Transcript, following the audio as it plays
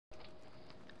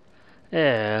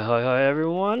Yeah, hi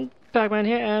everyone, Packman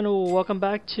here, and welcome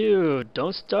back to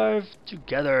Don't Starve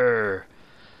Together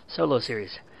solo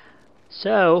series.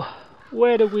 So,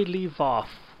 where did we leave off?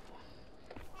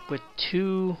 With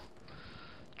two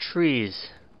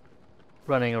trees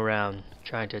running around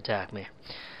trying to attack me.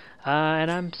 And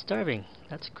I'm starving.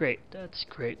 That's great, that's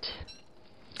great.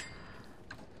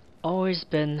 Always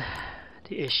been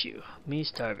the issue, me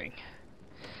starving.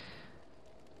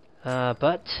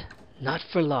 But not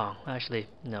for long. Actually,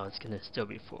 no, it's gonna still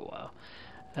be for a while.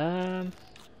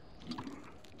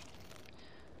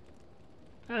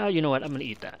 You know what? I'm gonna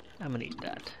eat that. I'm gonna eat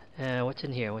that. What's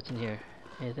in here? What's in here?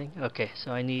 Anything? Okay,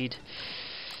 so I need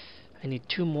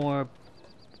two more.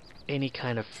 Any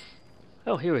kind of.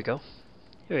 Oh, here we go.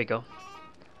 Here we go.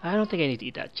 I don't think I need to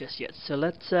eat that just yet. So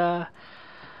let's.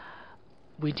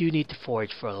 We do need to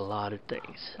forage for a lot of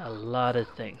things. A lot of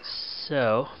things.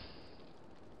 So.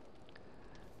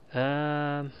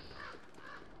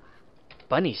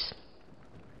 Bunnies.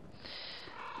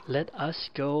 Let us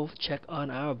go check on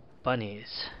our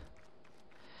bunnies.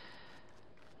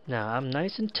 Now I'm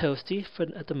nice and toasty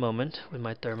at the moment with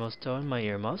my thermostat and my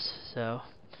earmuffs, so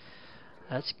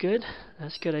that's good.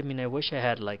 That's good. I mean, I wish I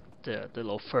had like the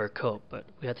little fur coat, but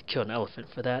we had to kill an elephant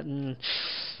for that, and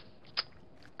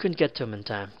couldn't get to him in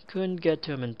time. Couldn't get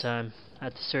to him in time. I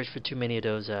had to search for too many of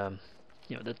those,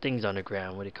 the things on the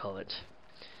ground. What do you call it?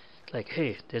 Like,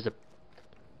 hey, there's a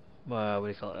what do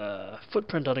you call it?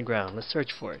 Footprint on the ground. Let's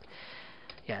search for it.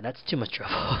 Yeah, that's too much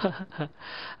trouble.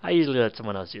 I usually let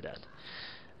someone else do that.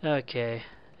 Okay.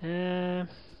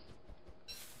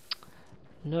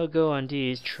 No go on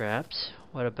these traps.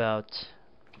 What about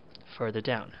further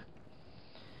down?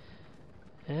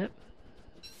 Yep.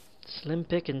 Slim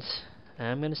pickings.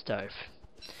 I'm gonna starve.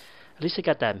 At least I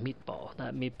got that meatball.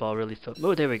 That meatball really filled.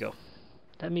 Oh, there we go.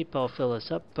 That meatball filled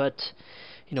us up, but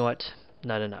you know what?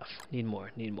 Not enough. Need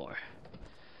more. Need more.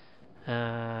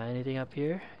 Anything up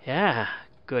here? Yeah.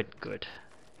 Good. Good.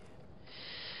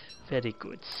 Very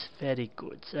good. Very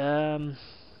good.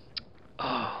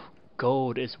 Oh,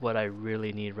 gold is what I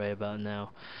really need right about now.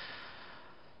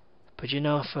 But you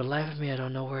know, for the life of me, I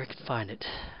don't know where I can find it.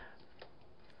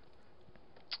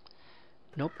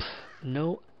 Nope.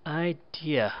 No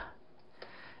idea.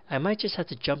 I might just have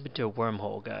to jump into a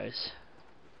wormhole, guys.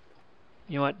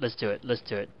 You know what? Let's do it. Let's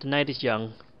do it. The night is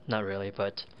young. Not really,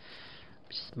 but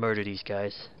just murder these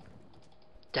guys.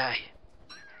 Die.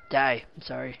 Die. I'm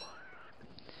sorry.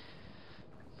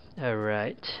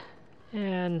 Alright.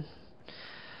 And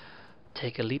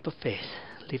take a leap of faith.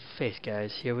 Leap of faith,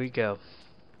 guys. Here we go.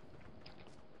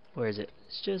 Where is it?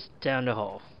 It's just down the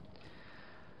hall.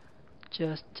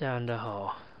 Just down the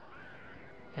hall.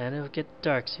 And it'll get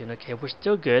dark soon. Okay, we're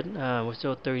still good. We're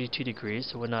still 32 degrees,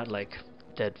 so we're not like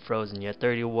dead frozen yet.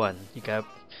 31. You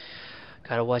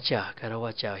gotta watch out. Gotta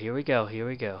watch out. Here we go. Here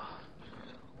we go.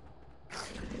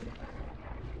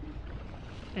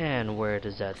 And where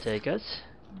does that take us?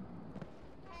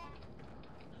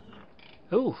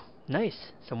 Ooh,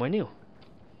 nice. Somewhere new.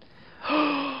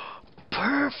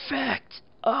 Perfect!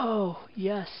 Oh,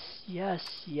 yes,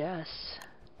 yes, yes.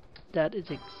 That is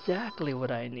exactly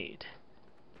what I need.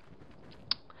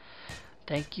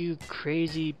 Thank you,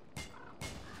 crazy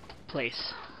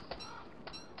place.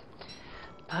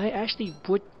 I actually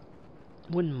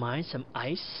wouldn't mind some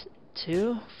ice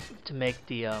too to make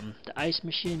the ice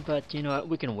machine, but you know what?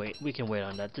 We can wait. We can wait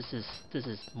on that. This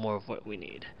is more of what we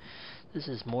need. This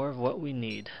is more of what we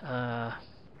need.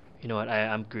 You know what?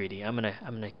 I'm greedy. I'm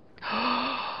gonna.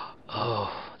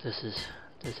 Oh, this is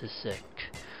sick.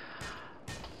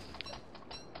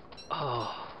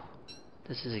 Oh,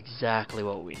 this is exactly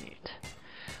what we need.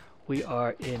 We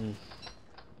are in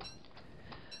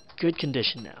good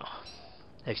condition now.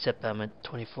 Except I'm at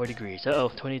 24 degrees. Uh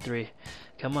oh, 23.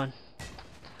 Come on.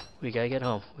 We gotta get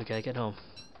home. We gotta get home.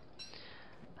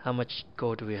 How much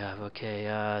gold do we have?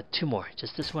 Okay, two more.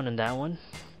 Just this one and that one.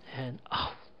 And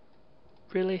oh,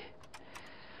 really?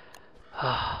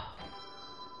 Ah.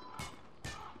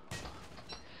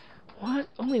 What?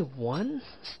 Only one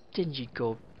stingy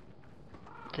gold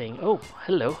thing. Oh,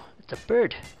 hello. It's a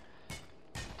bird.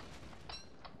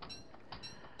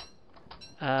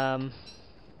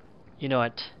 You know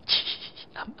what?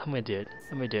 I'm gonna do it.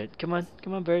 I'm gonna do it. Come on.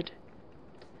 Come on, bird.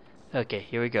 Okay,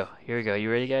 here we go. Here we go.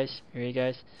 You ready, guys? You ready,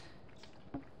 guys?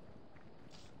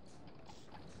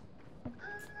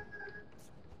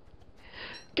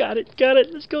 Got it. Got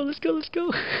it. Let's go. Let's go. Let's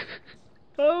go.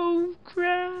 Oh,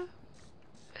 crap.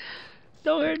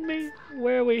 Don't hurt me.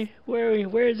 Where are we? Where are we?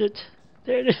 Where is it?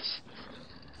 There it is.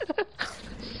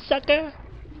 Sucker.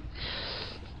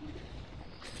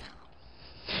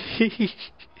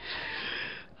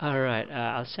 Alright,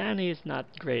 our sanity is not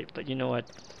great, but you know what?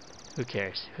 Who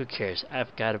cares? Who cares?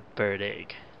 I've got a bird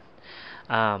egg.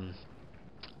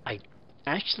 I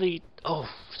actually... Oh,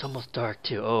 it's almost dark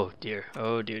too. Oh dear.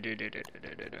 Oh dear, dear, dear, dear,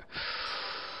 dear, dear, dear.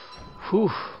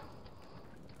 Whew.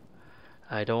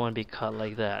 I don't want to be caught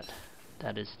like that.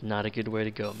 That is not a good way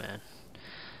to go, man.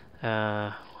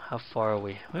 How far are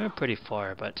we? We're pretty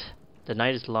far, but the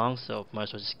night is long, so might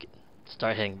as well just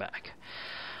start heading back.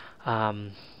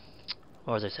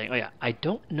 What was I saying? Oh yeah, I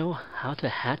don't know how to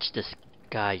hatch this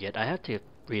guy yet. I have to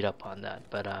read up on that,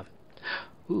 but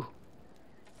ooh.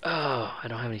 Oh, I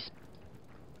don't have any...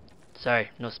 Sorry,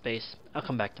 no space. I'll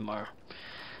come back tomorrow.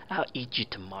 I'll eat you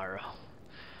tomorrow.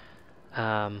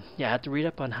 Yeah, I have to read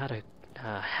up on how to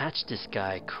hatch this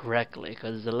guy correctly,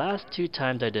 because the last 2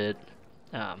 times I did,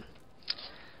 yeah,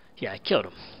 I killed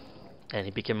him, and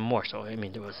he became a morsel. I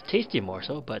mean, it was a tasty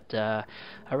morsel, but I'd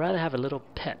rather have a little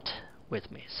pet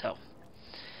with me, so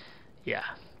yeah.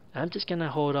 I'm just gonna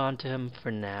hold on to him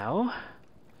for now,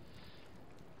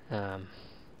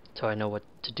 so I know what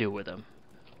to do with him.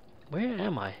 Where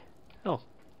am I? Oh,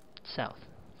 south.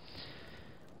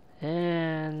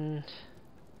 And...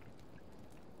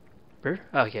 Bird?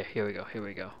 Oh yeah, here we go, here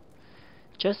we go.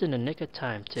 Just in the nick of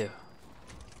time, too.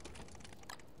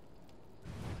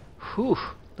 Whew,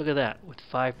 look at that, with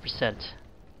 5%.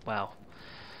 Wow.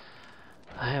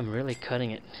 I am really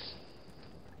cutting it.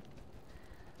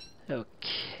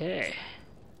 Okay.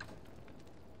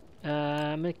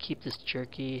 I'm gonna keep this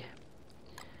jerky,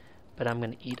 but I'm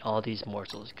gonna eat all these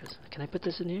morsels, because... Can I put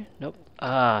this in here? Nope.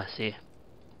 Ah, see.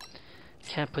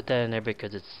 Can't put that in there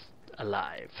because it's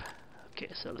alive. Okay,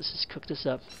 so let's just cook this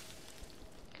up.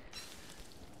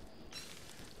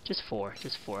 Just 4,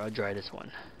 I'll dry this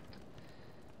one.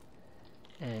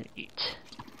 And eat.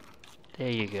 There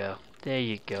you go,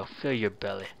 fill your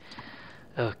belly.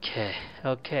 Okay,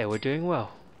 okay, we're doing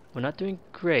well. We're not doing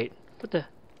great. What the?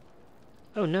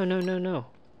 Oh, no, no, no, no.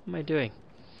 What am I doing?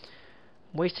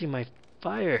 I'm wasting my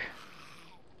fire.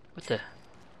 What the?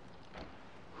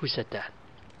 Who said that?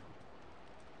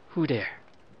 Who there?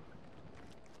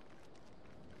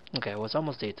 Okay, well, it's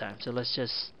almost daytime, so let's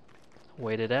just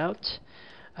wait it out.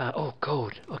 Oh,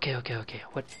 gold. Okay, okay, okay.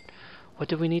 What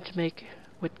do we need to make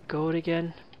with gold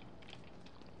again?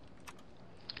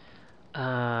 50.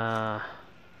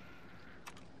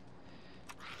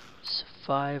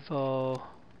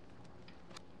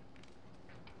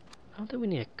 I don't think we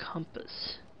need a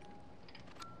compass.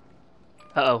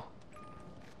 Uh-oh.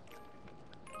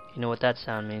 You know what that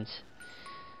sound means?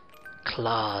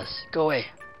 Claws. Go away.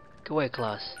 Go away,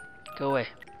 claws. Go away.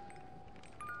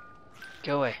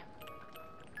 Go away.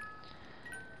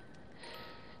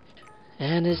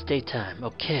 And it's daytime.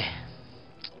 Okay.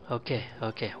 Okay,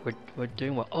 okay. We're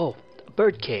doing well. Oh, a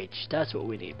bird cage. That's what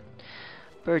we need.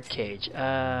 Bird cage.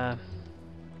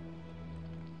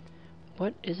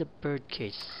 What is a bird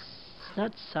cage? It's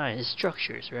not sign, it's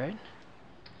structures, right?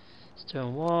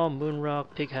 Stone wall, moon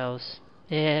rock, pig house.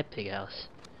 Yeah, pig house.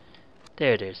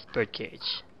 There it is, bird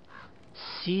cage.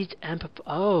 Seeds and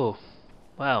oh,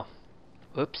 wow.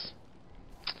 Whoops.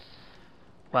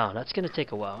 Wow, that's gonna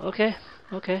take a while. Okay,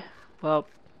 okay. Well,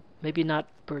 maybe not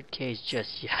bird cage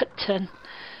just yet then.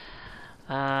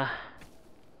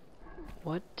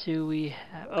 What do we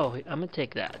have? Oh, I'm gonna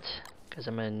take that because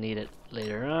I'm gonna need it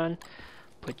later on.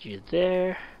 Put you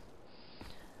there.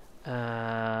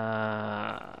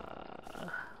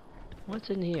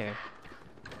 What's in here?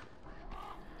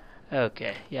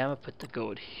 Okay, yeah, I'm gonna put the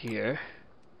gold here.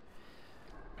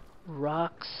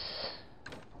 Rocks.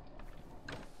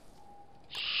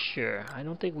 Sure, I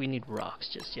don't think we need rocks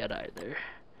just yet either.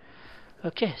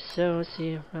 Okay, so let's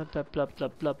see. Blah blah blah blah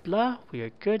blah blah. We are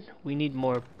good. We need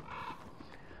more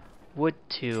wood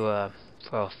to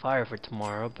for a fire for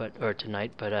tomorrow, or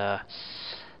tonight. But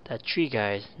that tree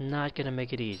guy is not gonna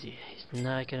make it easy. He's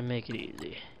not gonna make it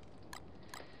easy.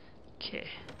 Okay,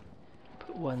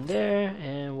 put one there,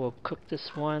 and we'll cook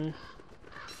this one.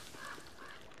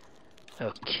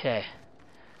 Okay.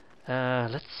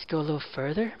 Let's go a little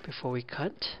further before we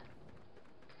cut.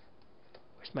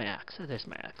 Where's my axe? Oh, there's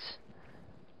my axe.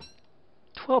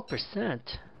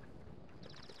 12%.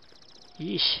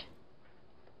 Yeesh.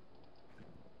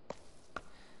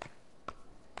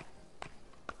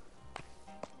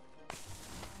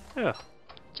 Oh,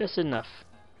 just enough.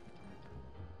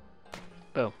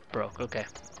 Boom, broke. Okay.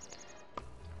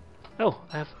 Oh,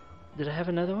 did I have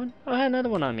another one? Oh, I had another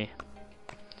one on me.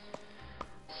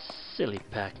 Silly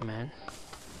Packman.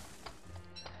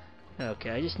 Okay,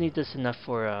 I just need this enough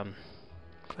for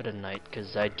the night,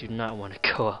 because I do not want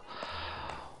to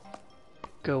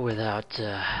go without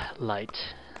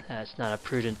light. That's not a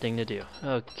prudent thing to do.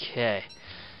 Okay,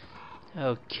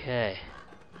 Okay.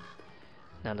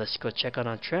 Now let's go check on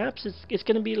our traps. It's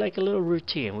gonna be like a little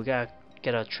routine. We gotta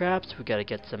get our traps. We gotta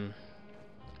get some.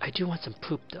 I do want some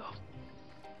poop though.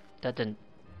 That didn't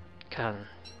kind of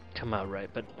come out right,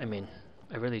 but I mean,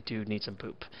 I really do need some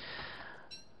poop.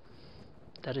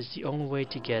 That is the only way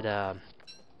to get.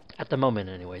 At the moment,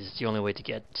 anyways, it's the only way to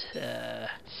get.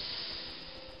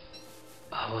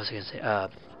 What was I gonna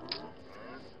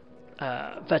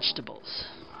say? Vegetables.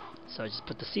 So I just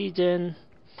put the seeds in.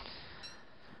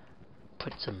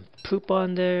 Put some poop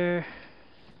on there,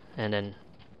 and then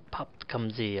pop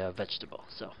comes the vegetable.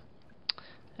 So,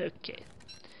 okay,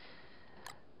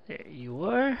 there you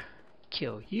are.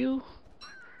 Kill you.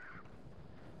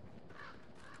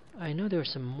 I know there were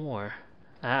some more.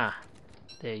 Ah,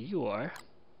 there you are.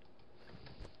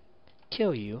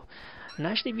 Kill you. And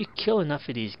actually, if you kill enough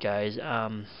of these guys, a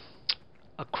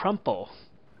crumple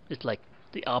is like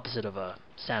the opposite of a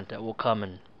Santa. Will come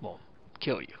and well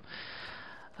kill you.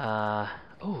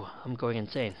 Oh, I'm going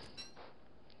insane.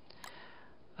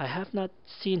 I have not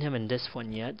seen him in this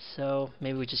one yet, so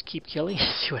maybe we just keep killing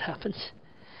and see what happens.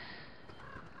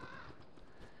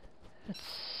 Let's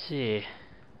see.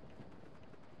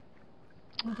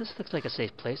 Well, this looks like a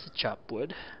safe place to chop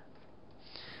wood.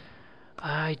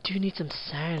 I do need some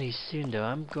sanity soon though.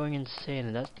 I'm going insane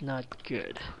and that's not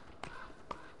good.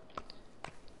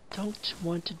 Don't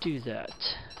want to do that.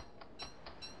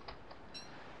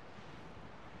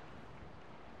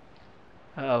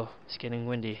 Uh-oh, it's getting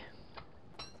windy.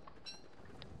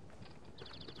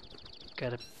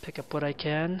 Gotta pick up what I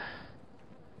can.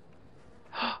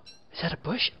 Is that a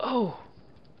bush? Oh!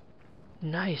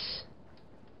 Nice.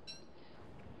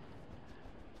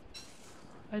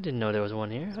 I didn't know there was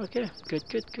one here. Okay,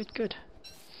 good.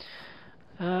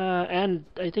 And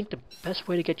I think the best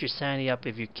way to get your sanity up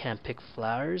if you can't pick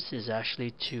flowers is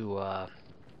actually to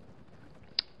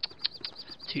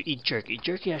eat jerky.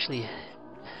 Jerky actually...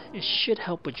 It should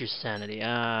help with your sanity.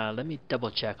 Let me double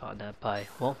check on that pie.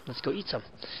 Well, let's go eat some.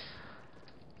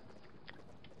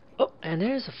 Oh, and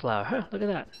there's a flower. Huh, look at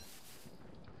that.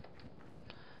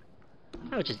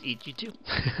 I'll just eat you too.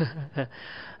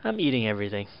 I'm eating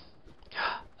everything.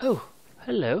 Oh,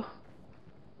 hello.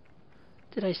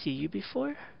 Did I see you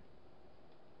before?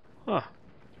 Huh.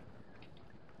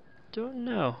 Don't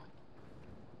know.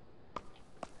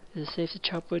 Is it safe to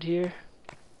chop wood here?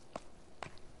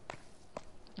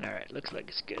 Alright, looks like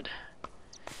it's good.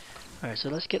 Alright, so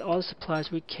let's get all the supplies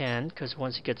we can, because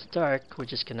once it gets dark, we're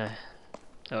just gonna,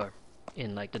 or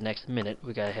in like the next minute,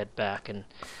 we gotta head back and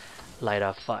light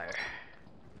our fire.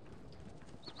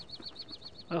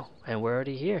 Oh, and we're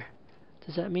already here.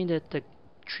 Does that mean that the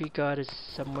tree god is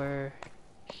somewhere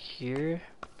here?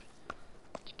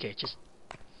 Okay, just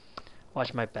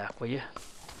watch my back, will you?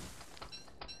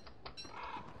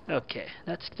 Okay,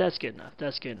 that's good enough.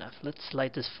 That's good enough. Let's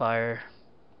light this fire.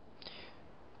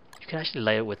 You can actually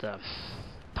light it with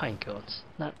pine cones.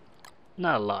 Not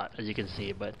a lot, as you can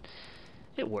see, but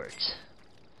it works.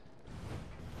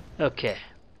 Okay,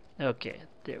 okay,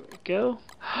 there we go.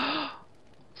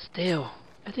 Still,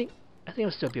 I think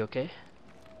it'll still be okay.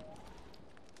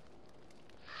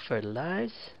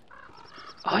 Fertilize.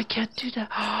 Oh, I can't do that.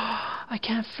 I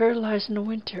can't fertilize in the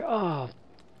winter. Oh,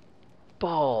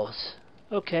 balls.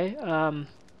 Okay.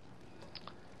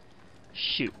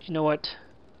 Shoot. You know what?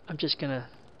 I'm just gonna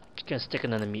stick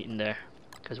another meat in there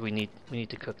because we need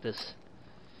to cook this.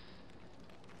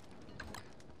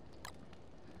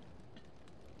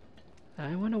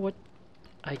 I wonder what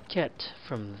I get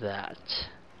from that.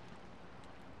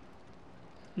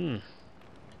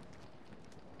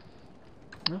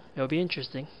 Well, it'll be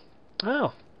interesting.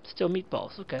 Oh, still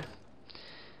meatballs. Okay.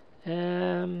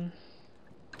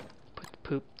 Put the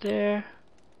poop there.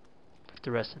 Put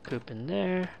the rest of the poop in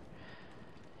there.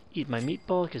 Eat my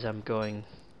meatball because I'm going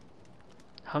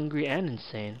hungry and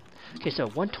insane. Okay, so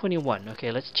 121.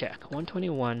 Okay, let's check.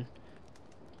 121.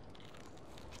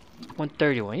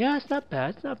 131. Yeah, it's not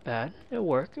bad. It's not bad. It'll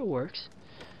work. It works.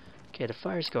 Okay, the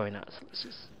fire's going out. So let's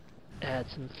just add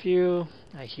some fuel.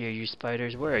 I hear you,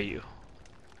 spiders. Where are you?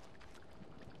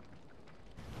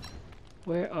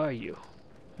 Where are you?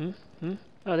 Oh,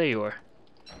 there you are.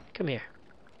 Come here.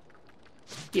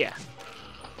 Yeah.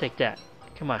 Take that.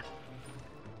 Come on.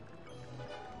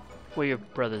 Where your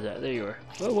brothers at? There you are.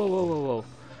 Whoa, whoa, whoa, whoa, whoa.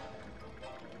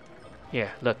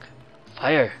 Here, look.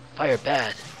 Fire. Fire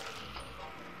bad.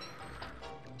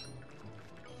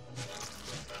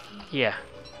 Yeah.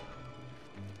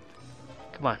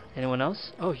 Come on. Anyone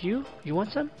else? Oh, you? You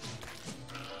want some?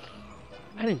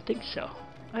 I didn't think so.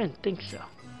 I didn't think so.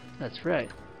 That's right.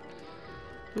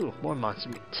 Ooh, more monster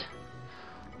meat.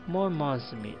 More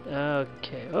monster meat.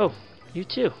 Okay. Oh, you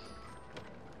too.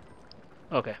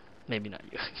 Okay, maybe not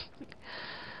you.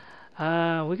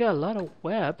 We got a lot of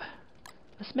web.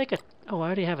 Let's make a... Oh, I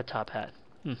already have a top hat.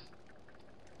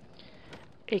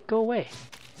 Hey, go away.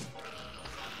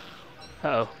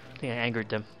 Uh-oh, I think I angered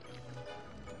them.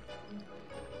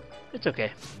 It's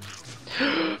okay.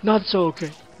 Not so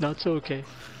okay. Not so okay.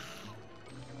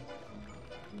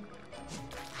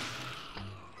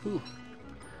 Ooh.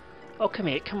 Oh, come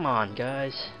here. Come on,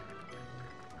 guys.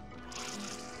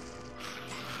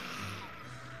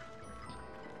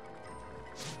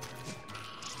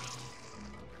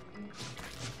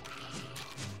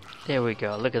 There we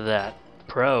go. Look at that.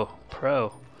 Pro.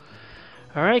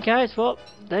 Alright, guys. Well,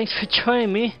 thanks for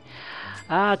joining me.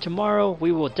 Tomorrow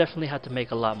we will definitely have to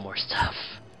make a lot more stuff.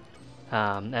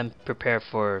 And prepare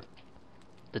for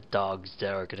the dogs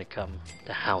that are gonna come.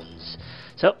 The hounds.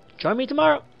 So, join me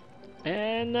tomorrow.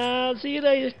 And see you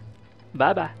later.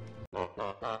 Bye bye.